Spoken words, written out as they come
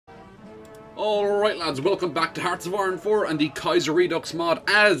Alright lads, welcome back to Hearts of Iron 4 and the Kaiserredux mod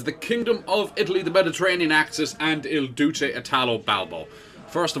as the Kingdom of Italy, the Mediterranean Axis and Il Duce Italo-Balbo.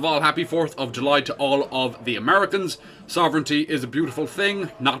 First of all, happy 4th of July to all of the Americans. Sovereignty is a beautiful thing.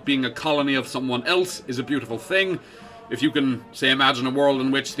 Not being a colony of someone else is a beautiful thing. If you can, say, imagine a world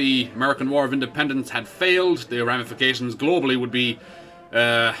in which the American War of Independence had failed, the ramifications globally would be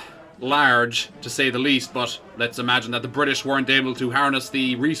large, to say the least, but let's imagine that the British weren't able to harness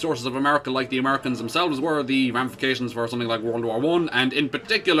the resources of America like the Americans themselves were. The ramifications for something like World War I, and in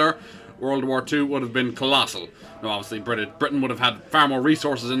particular, World War II would have been colossal. Now, obviously, Britain would have had far more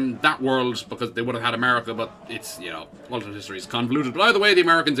resources in that world because they would have had America, but it's, you know, alternate history is convoluted. But either way, the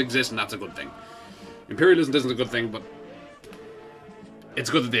Americans exist, and that's a good thing. Imperialism isn't a good thing, but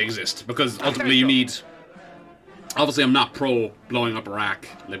it's good that they exist, because ultimately you need... Obviously, I'm not pro blowing up Iraq,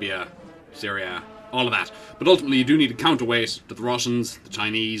 Libya, Syria, all of that. But ultimately, you do need a counterweight to the Russians, the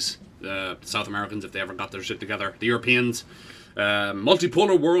Chinese, the South Americans, if they ever got their shit together, the Europeans.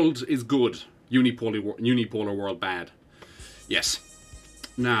 Multipolar world is good. Unipolar world bad. Yes.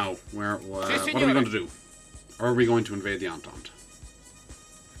 Now, what are we going to do? Are we going to invade the Entente?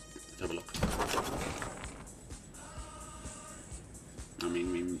 Let's have a look. I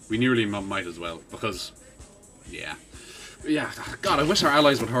mean, we nearly might as well, because... Yeah. God, I wish our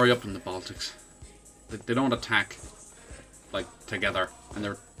allies would hurry up in the Baltics. They don't attack, like, together, and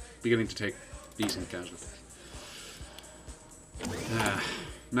they're beginning to take decent casualties.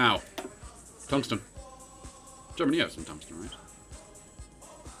 Now, tungsten. Germany has some tungsten, right?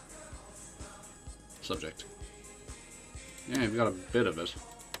 Subject. Yeah, we've got a bit of it.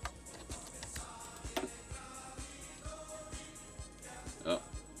 Oh,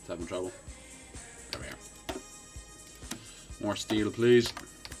 it's having trouble. There we are. More steel, please.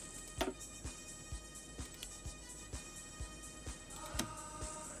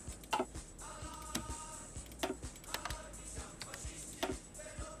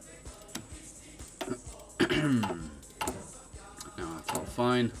 No, that's all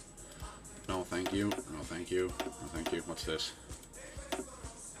fine. No, thank you. No, thank you. No, thank you. What's this?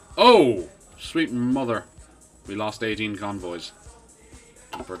 Oh! Sweet mother. We lost 18 convoys.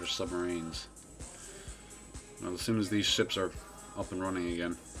 British submarines. Well, as soon as these ships are up and running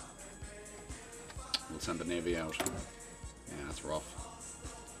again, we'll send the Navy out. Yeah, that's rough.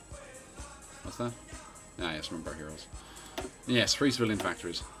 What's that? Ah, yes, remember heroes. Yes, free civilian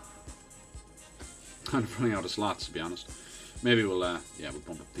factories. Kind of running out of slots, to be honest. Maybe we'll, yeah, we'll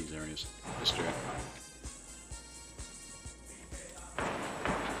bump up these areas. Destroy it.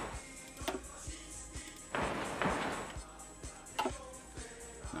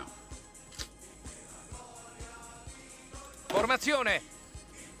 Formazione!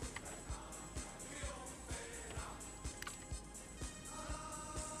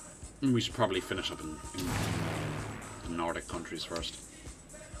 We should probably finish up in the Nordic countries first.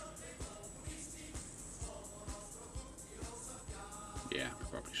 Yeah, we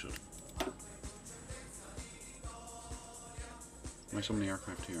probably should. Why so many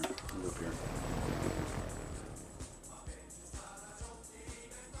aircraft here? I'll go up here.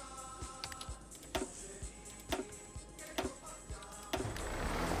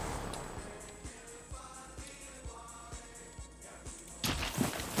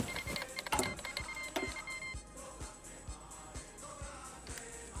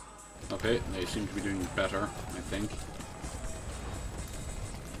 Okay, they seem to be doing better, I think.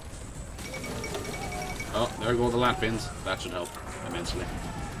 Oh, there go the Latvians. That should help immensely.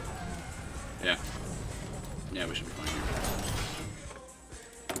 Yeah. Yeah, we should be fine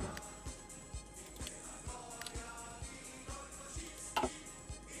here.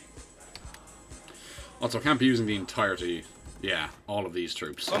 Also, I can't be using the entirety, yeah, all of these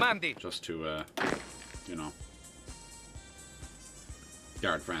troops. Comandi. Just to, you know,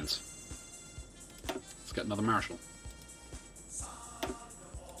 guard France. Let's get another marshal.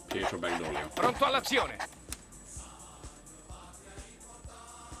 Pietro Bagliolio. Pronto all'azione.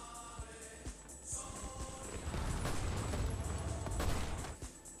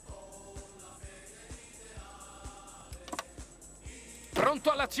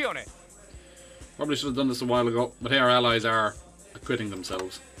 Pronto all'azione. Probably should have done this a while ago, but hey, our allies are acquitting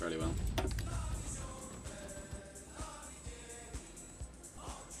themselves fairly well.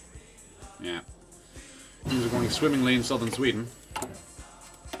 Yeah. Things are going swimmingly in southern Sweden. A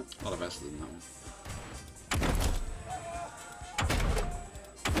lot of S's in that one.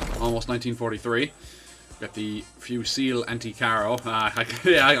 Almost 1943. Got the Fusil Anti-Caro.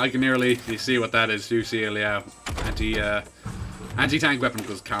 Yeah, I can nearly see what that is. Fusil, yeah. Anti-tank weapon,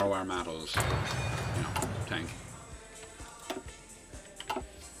 because Caro Armato's, you know, tank.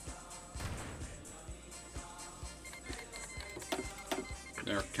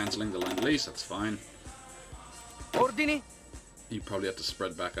 They're cancelling the land lease, that's fine. Ordini? You probably have to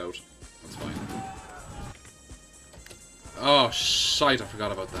spread back out. That's fine. Oh, shite, I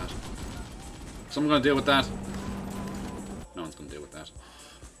forgot about that. Someone gonna deal with that? No one's gonna deal with that.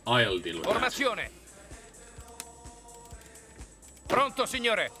 I'll deal with that. Formazione. Pronto,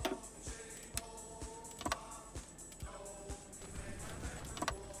 signore.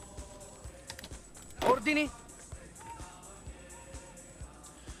 Ordini?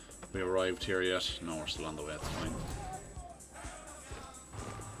 We arrived here yet? No, we're still on the way, that's fine.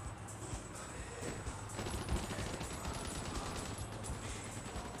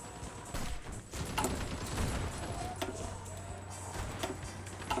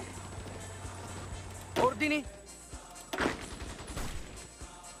 Ordini?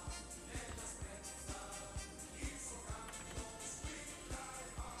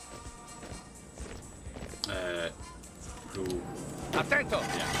 Who? Attento!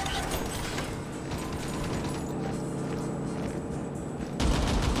 Yeah.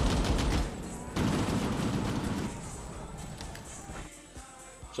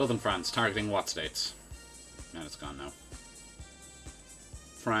 Southern France, targeting what states? And it's gone now.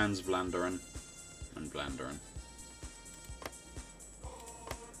 Franz, Vlaanderen, and Vlaanderen.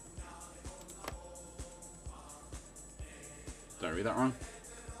 Did I read that wrong?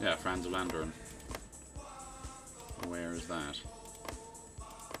 Yeah, Franz, Vlaanderen. Where is that?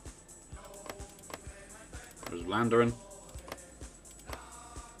 There's Vlaanderen.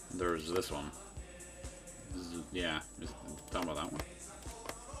 There's this one. Yeah, talking about that one.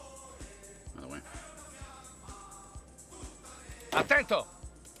 By the way. Attento!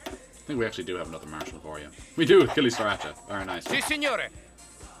 I think we actually do have another marshal for you. We do, Achilles Sriracha. Very nice. Sì, signore!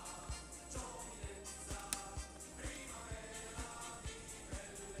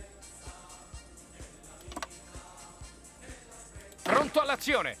 Pronto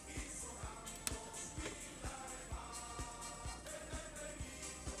all'azione!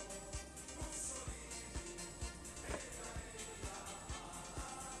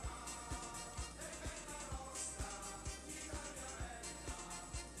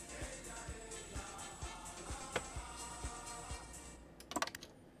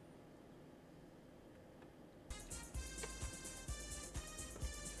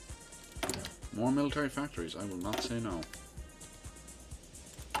 More military factories, I will not say no.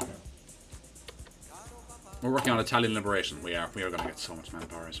 We're working on Italian liberation. We are going to get so much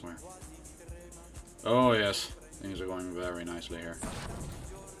manpower, I swear. Oh yes, things are going very nicely here.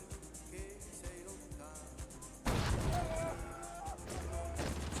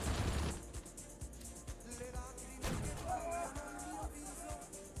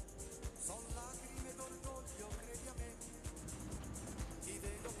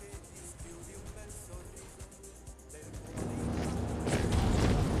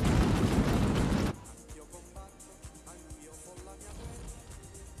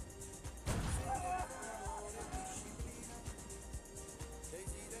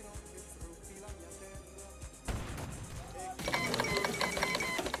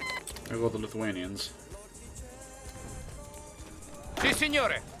 There go the Lithuanians. Sì,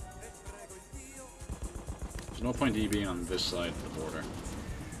 signore! There's no point being on this side of the border.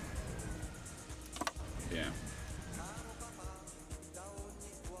 Yeah.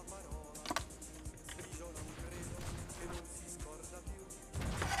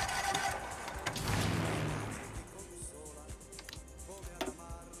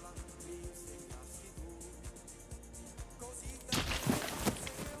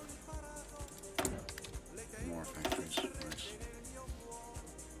 More factories. Nice.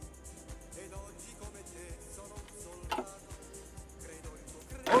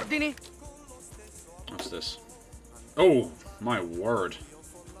 Ordini? What's this? Oh, my word.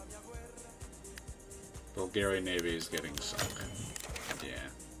 Bulgarian Navy is getting sunk. Yeah.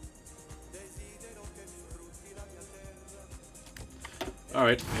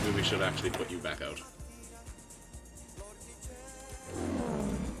 Alright, maybe we should actually put you back out.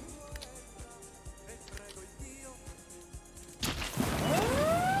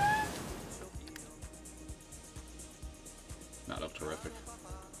 That looked terrific.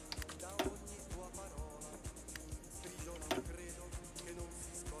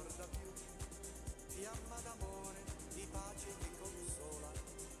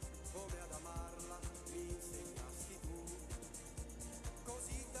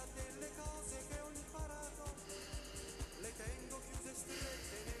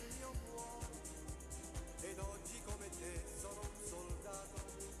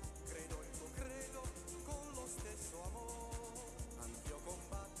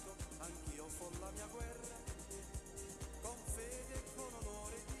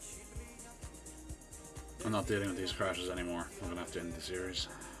 I'm not dealing with these crashes anymore. I'm gonna have to end the series.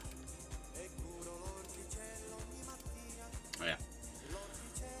 Oh yeah.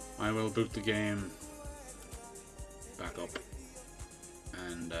 I will boot the game back up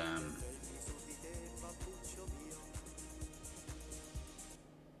and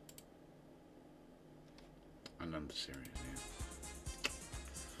end the series. Yeah.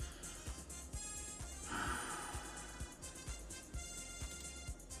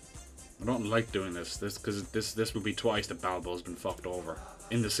 I don't like doing this because this will be twice that Balbo's been fucked over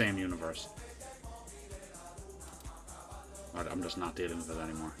in the same universe. I'm just not dealing with it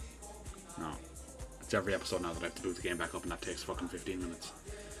anymore. No. It's every episode now that I have to boot the game back up, and that takes fucking 15 minutes.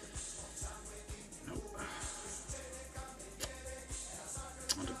 No.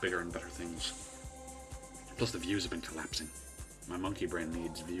 I want bigger and better things. Plus the views have been collapsing. My monkey brain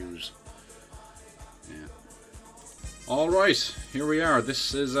needs views. Yeah. Alright, here we are.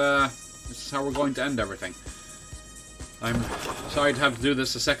 This is how we're going to end everything. I'm sorry to have to do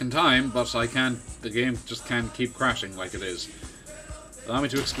this a second time, but I can't. The game just can't keep crashing like it is. Allow me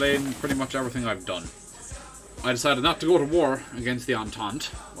to explain pretty much everything I've done. I decided not to go to war against the Entente.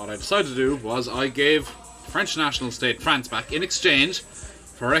 What I decided to do was I gave French national state France back in exchange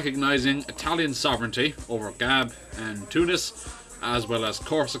for recognising Italian sovereignty over Gab and Tunis, as well as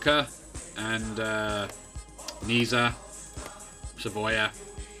Corsica and Nisa, Savoia,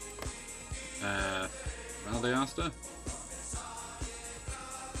 Valdeasta?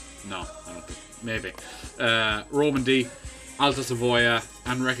 No, I don't think. Maybe. Romandy, Alta Savoia,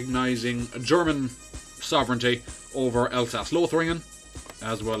 and recognising German sovereignty over Alsace-Lothringen,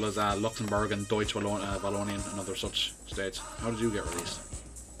 as well as Luxembourg and Deutsche Wallonien and other such states. How did you get released?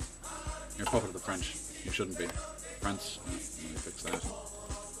 You're a puppet of the French. You shouldn't be. France. Let me fix that.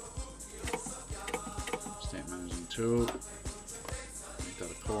 State managing 2. Make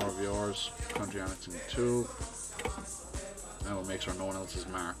that a core of yours. Country annexing 2. That will make sure no one else is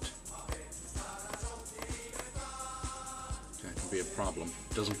marked. That can be a problem.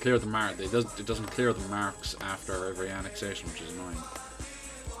 It doesn't clear the mark. It doesn't clear the marks after every annexation, which is annoying.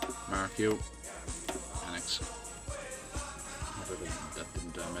 Mark you. Annex. That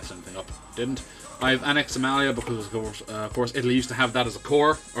didn't mess anything up. Didn't. I've annexed Somalia because, of course, Italy used to have that as a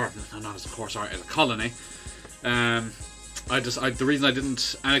core, or not as a core, sorry, as a colony. The reason I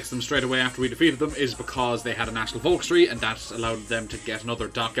didn't annex them straight away after we defeated them is because they had a national Volkskriegsrecht, and that allowed them to get another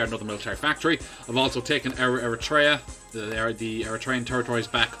dockyard, another military factory. I've also taken Eritrea, the Eritrean territories,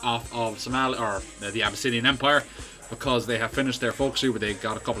 back off of Somalia, or the Abyssinian Empire, because they have finished their Volkskriegsrecht, where they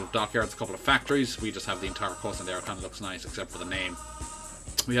got a couple of dockyards, a couple of factories. We just have the entire coastline there. It kind of looks nice, except for the name.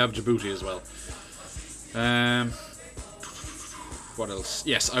 We have Djibouti as well. What else?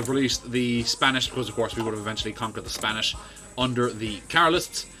 Yes, I've released the Spanish, because of course we would have eventually conquered the Spanish under the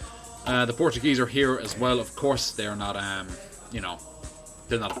Carlists. The Portuguese are here as well, of course. They're not, they're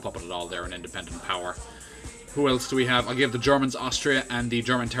not a puppet at all. They're an independent power. Who else do we have? I gave the Germans Austria and the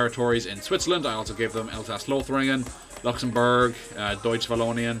German territories in Switzerland. I also gave them Alsace-Lothringen, Luxembourg, Deutsche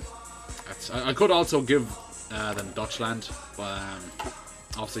Wallonien. I could also give them Dutchland, but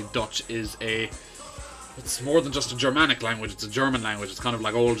obviously Dutch is it's more than just a Germanic language, it's a German language. It's kind of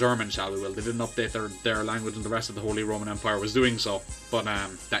like Old German, shall we will. They didn't update their language, and the rest of the Holy Roman Empire was doing so. But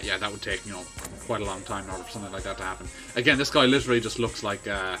that would take, quite a long time in order for something like that to happen. Again, this guy literally just looks like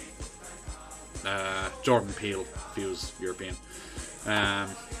Jordan Peele, if he was European. And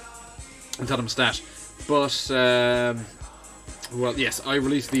had a moustache. But well, yes, I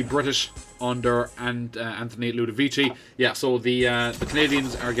released the British under Anthony Ludovici. Yeah, so the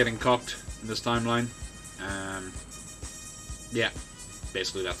Canadians are getting cocked in this timeline. Yeah,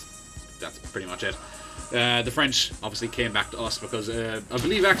 basically that's pretty much it. The French obviously came back to us because I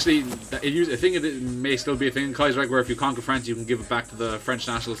believe actually I think it may still be a thing in Kaiserredux where if you conquer France, you can give it back to the French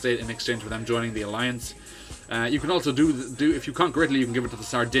national state in exchange for them joining the alliance. You can also do if you conquer Italy, you can give it to the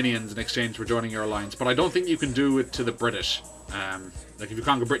Sardinians in exchange for joining your alliance. But I don't think you can do it to the British. Like if you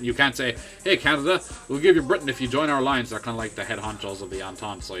conquer Britain, you can't say, "Hey Canada, we'll give you Britain if you join our alliance." They're kind of like the head honchos of the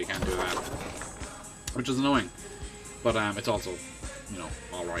Entente, so you can't do that, which is annoying. But it's also,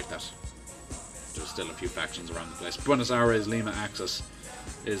 all right that there's still a few factions around the place. Buenos Aires Lima axis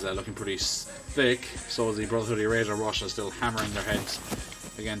is looking pretty thick. So is the Brotherhood of Eurasia. Russia is still hammering their heads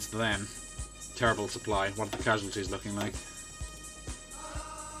against them. Terrible supply. What are the casualties looking like?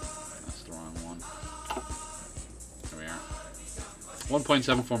 That's the wrong one. There we are.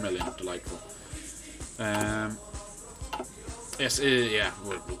 1.74 million. Delightful. Yes, yeah,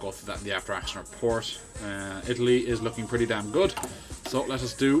 we'll go through that in the after-action report. Italy is looking pretty damn good. So let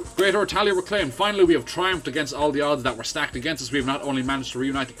us do Greater Italia reclaimed. Finally, we have triumphed against all the odds that were stacked against us. We have not only managed to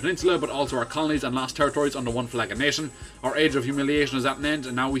reunite the peninsula, but also our colonies and lost territories under one flag and nation. Our age of humiliation is at an end,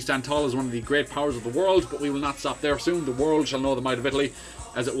 and now we stand tall as one of the great powers of the world. But we will not stop there soon. The world shall know the might of Italy,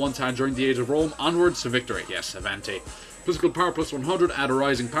 as it once had during the age of Rome. Onwards to victory. Yes, Avanti. Political power plus 100. Add a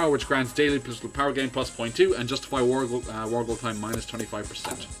rising power, which grants daily political power gain plus 0.2, and justify war goal time minus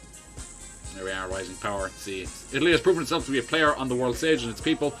 25%. There we are, rising power. See, Italy has proven itself to be a player on the world stage, and its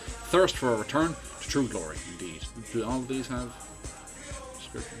people thirst for a return to true glory. Indeed. Do all of these have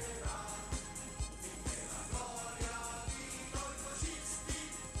description?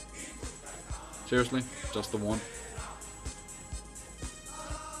 Seriously? Just the one?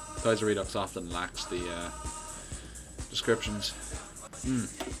 Kaiserredux often lacks the descriptions.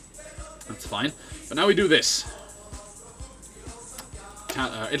 That's fine. But now we do this.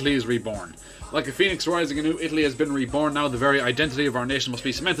 Italy is reborn. Like a phoenix rising anew, Italy has been reborn. Now the very identity of our nation must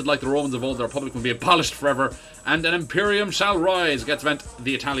be cemented like the Romans of old. The Republic will be abolished forever, and an Imperium shall rise. Gets event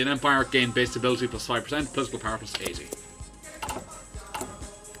the Italian Empire. Gain base stability plus 5%, political power plus 80.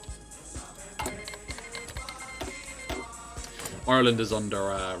 Ireland is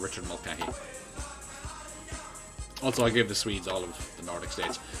under Richard Mulcahy. Also, I gave the Swedes all of the Nordic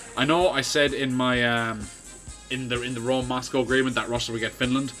states. I know I said in my in the Rome-Moscow agreement that Russia would get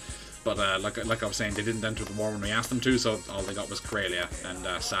Finland, but like I was saying, they didn't enter the war when we asked them to, so all they got was Karelia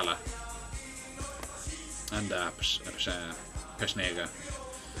and Sala and Peshnega.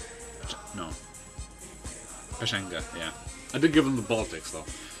 No, Peshenga. Yeah, I did give them the Baltics though,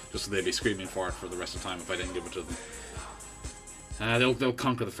 just so they'd be screaming for it for the rest of the time if I didn't give it to them. They'll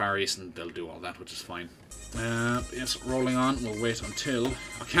conquer the Far East and they'll do all that, which is fine. Yes, rolling on. We'll wait until...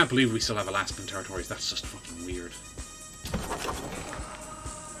 I can't believe we still have Alaskan territories. That's just fucking weird.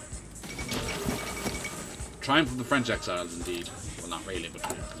 Triumph of the French exiles, indeed. Well, not really, but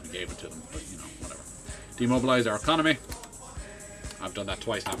because we gave it to them. But, you know, whatever. Demobilize our economy. I've done that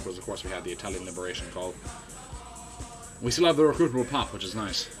twice now because, of course, we had the Italian Liberation Call. We still have the recruitable pop, which is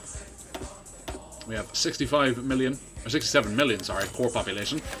nice. We have 65 million... or 67 million, sorry, core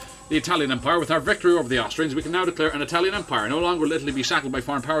population. The Italian Empire. With our victory over the Austrians, we can now declare an Italian Empire. No longer will Italy be shackled by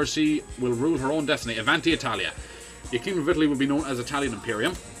foreign powers. She will rule her own destiny. Avanti Italia. The Kingdom of Italy will be known as Italian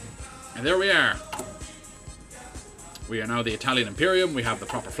Imperium. And there we are. We are now the Italian Imperium. We have the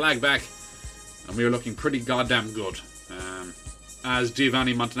proper flag back. And we are looking pretty goddamn good. As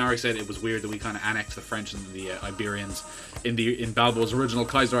Giovanni Montanari said, it was weird that we kind of annexed the French and the Iberians in Balbo's original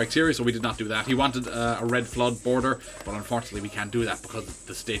Kaiserredux series, so we did not do that. He wanted a red flood border, but unfortunately we can't do that because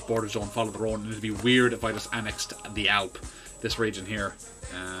the state borders don't follow their own, and it'd be weird if I just annexed the Alp, this region here.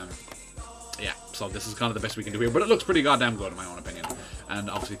 Yeah, so this is kind of the best we can do here, but it looks pretty goddamn good in my own opinion. And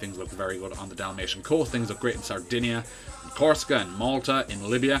obviously things look very good on the Dalmatian coast. Things look great in Sardinia, in Corsica, in Malta, in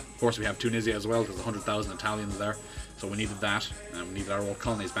Libya. Of course we have Tunisia as well, because there's 100,000 Italians there. So we needed that, and we needed our old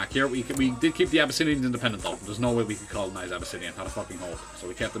colonies back here. We did keep the Abyssinians independent though. There's no way we could colonize Abyssinia, not a fucking hope. So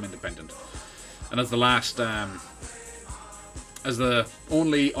we kept them independent. And as the last, as the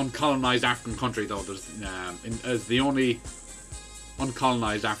only uncolonized African country though, as the only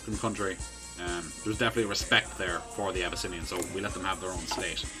uncolonized African country, there's definitely respect there for the Abyssinians. So we let them have their own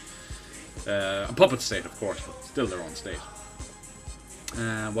state, a puppet state, of course, but still their own state.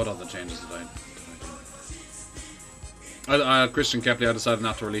 What other changes did I do? Christian Kepley, I decided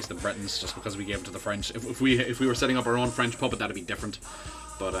not to release the Bretons just because we gave it to the French. If we were setting up our own French puppet, that'd be different.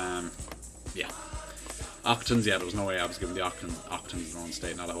 But yeah, Octans, yeah, there was no way I was giving the Octans their own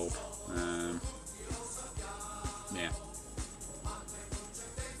state, not a hope. Yeah.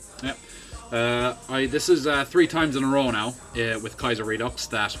 This is 3 times in a row now with Kaiserredux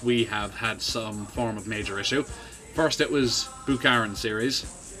that we have had some form of major issue. First, it was Bukharan series,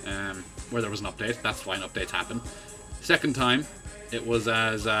 where there was an update. That's fine, updates happen. Second time, it was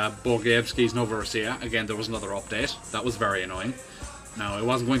as Borgievsky's Novorossiya. Again, there was another update. That was very annoying. Now, it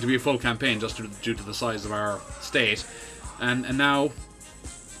wasn't going to be a full campaign just due to the size of our state. And now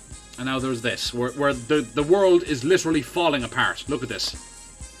there's this, where the world is literally falling apart. Look at this.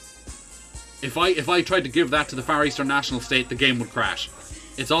 If I tried to give that to the Far Eastern National State, the game would crash.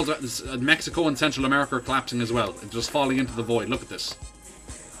 It's also Mexico and Central America are collapsing as well. It's just falling into the void. Look at this.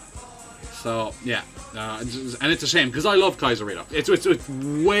 So yeah, and it's a shame because I love Kaiserredux. It's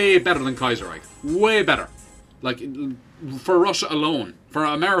way better than Kaiserreich. Way better. Like for Russia alone, for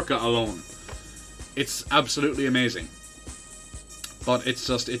America alone, it's absolutely amazing. But it's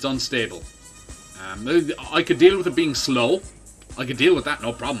unstable. I could deal with it being slow. I could deal with that,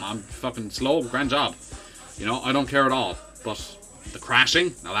 no problem. I'm fucking slow, grand job. You know, I don't care at all. But the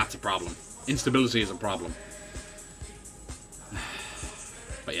crashing, now that's a problem. Instability is a problem.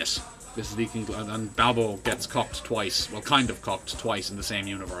 But yes, this is leaking, and Balbo gets cocked twice. Well, kind of cocked twice in the same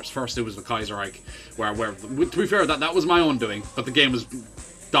universe. First, it was the Kaiserreich, where to be fair, that was my own doing, but the game was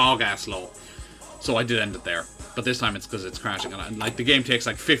dog-ass low. So I did end it there. But this time it's because it's crashing, and like the game takes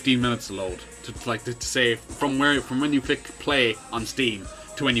like 15 minutes to load. To say from when you click play on Steam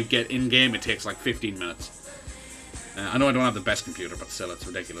to when you get in game, it takes like 15 minutes. I know I don't have the best computer, but still, it's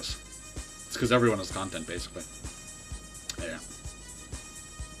ridiculous. It's because everyone has content, basically. Yeah.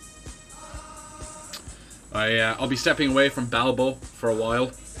 I'll be stepping away from Balbo for a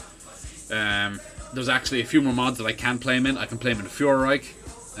while. There's actually a few more mods that I can play him in. I can play him in Führerreich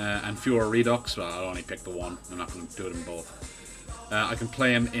and Führerredux, but I'll only pick the one. I'm not going to do it in both. I can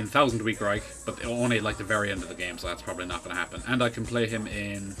play him in 1000 Week Reich, but only like the very end of the game, so that's probably not going to happen. And I can play him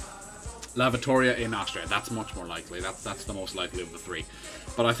in Lavatoria in Austria. That's much more likely. That's the most likely of the three.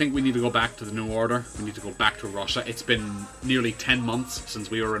 But I think we need to go back to the New Order. We need to go back to Russia. It's been nearly 10 months since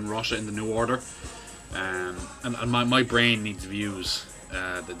we were in Russia in the New Order. And my brain needs views.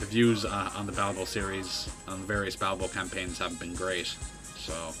 The views on the Balbo series, on various Balbo campaigns, haven't been great.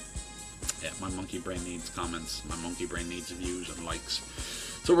 So, yeah, my monkey brain needs comments. My monkey brain needs views and likes.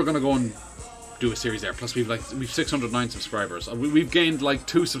 So we're gonna go and do a series there. Plus, we've 609 subscribers. We've gained like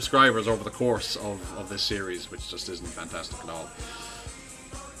 2 subscribers over the course of this series, which just isn't fantastic at all.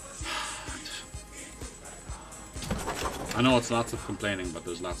 I know it's lots of complaining, but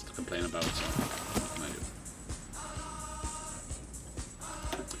there's lots to complain about. So what can I do?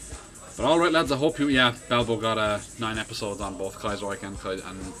 But alright lads, I hope you, Balbo got 9 episodes on both Kaiserreich and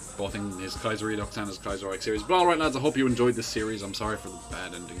both in his Kaiserredux and his Kaiserreich series. But alright lads, I hope you enjoyed this series. I'm sorry for the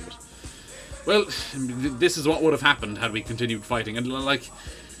bad ending, but... Well, this is what would have happened had we continued fighting. And like,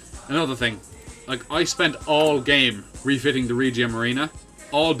 another thing, like, I spent all game refitting the Regium Arena.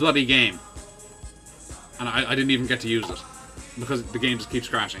 All bloody game. And I didn't even get to use it. Because the game just keeps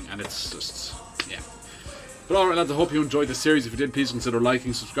crashing, and it's just... yeah. But alright lads, I hope you enjoyed this series. If you did, please consider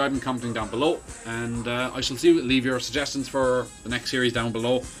liking, subscribing, commenting down below. And I shall see you. Leave your suggestions for the next series down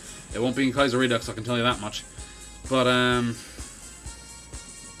below. It won't be in Kaiserredux, I can tell you that much. But, I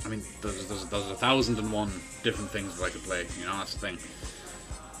mean, there's 1001 different things that I could play, you know, that's the thing.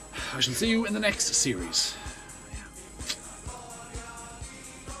 I shall see you in the next series.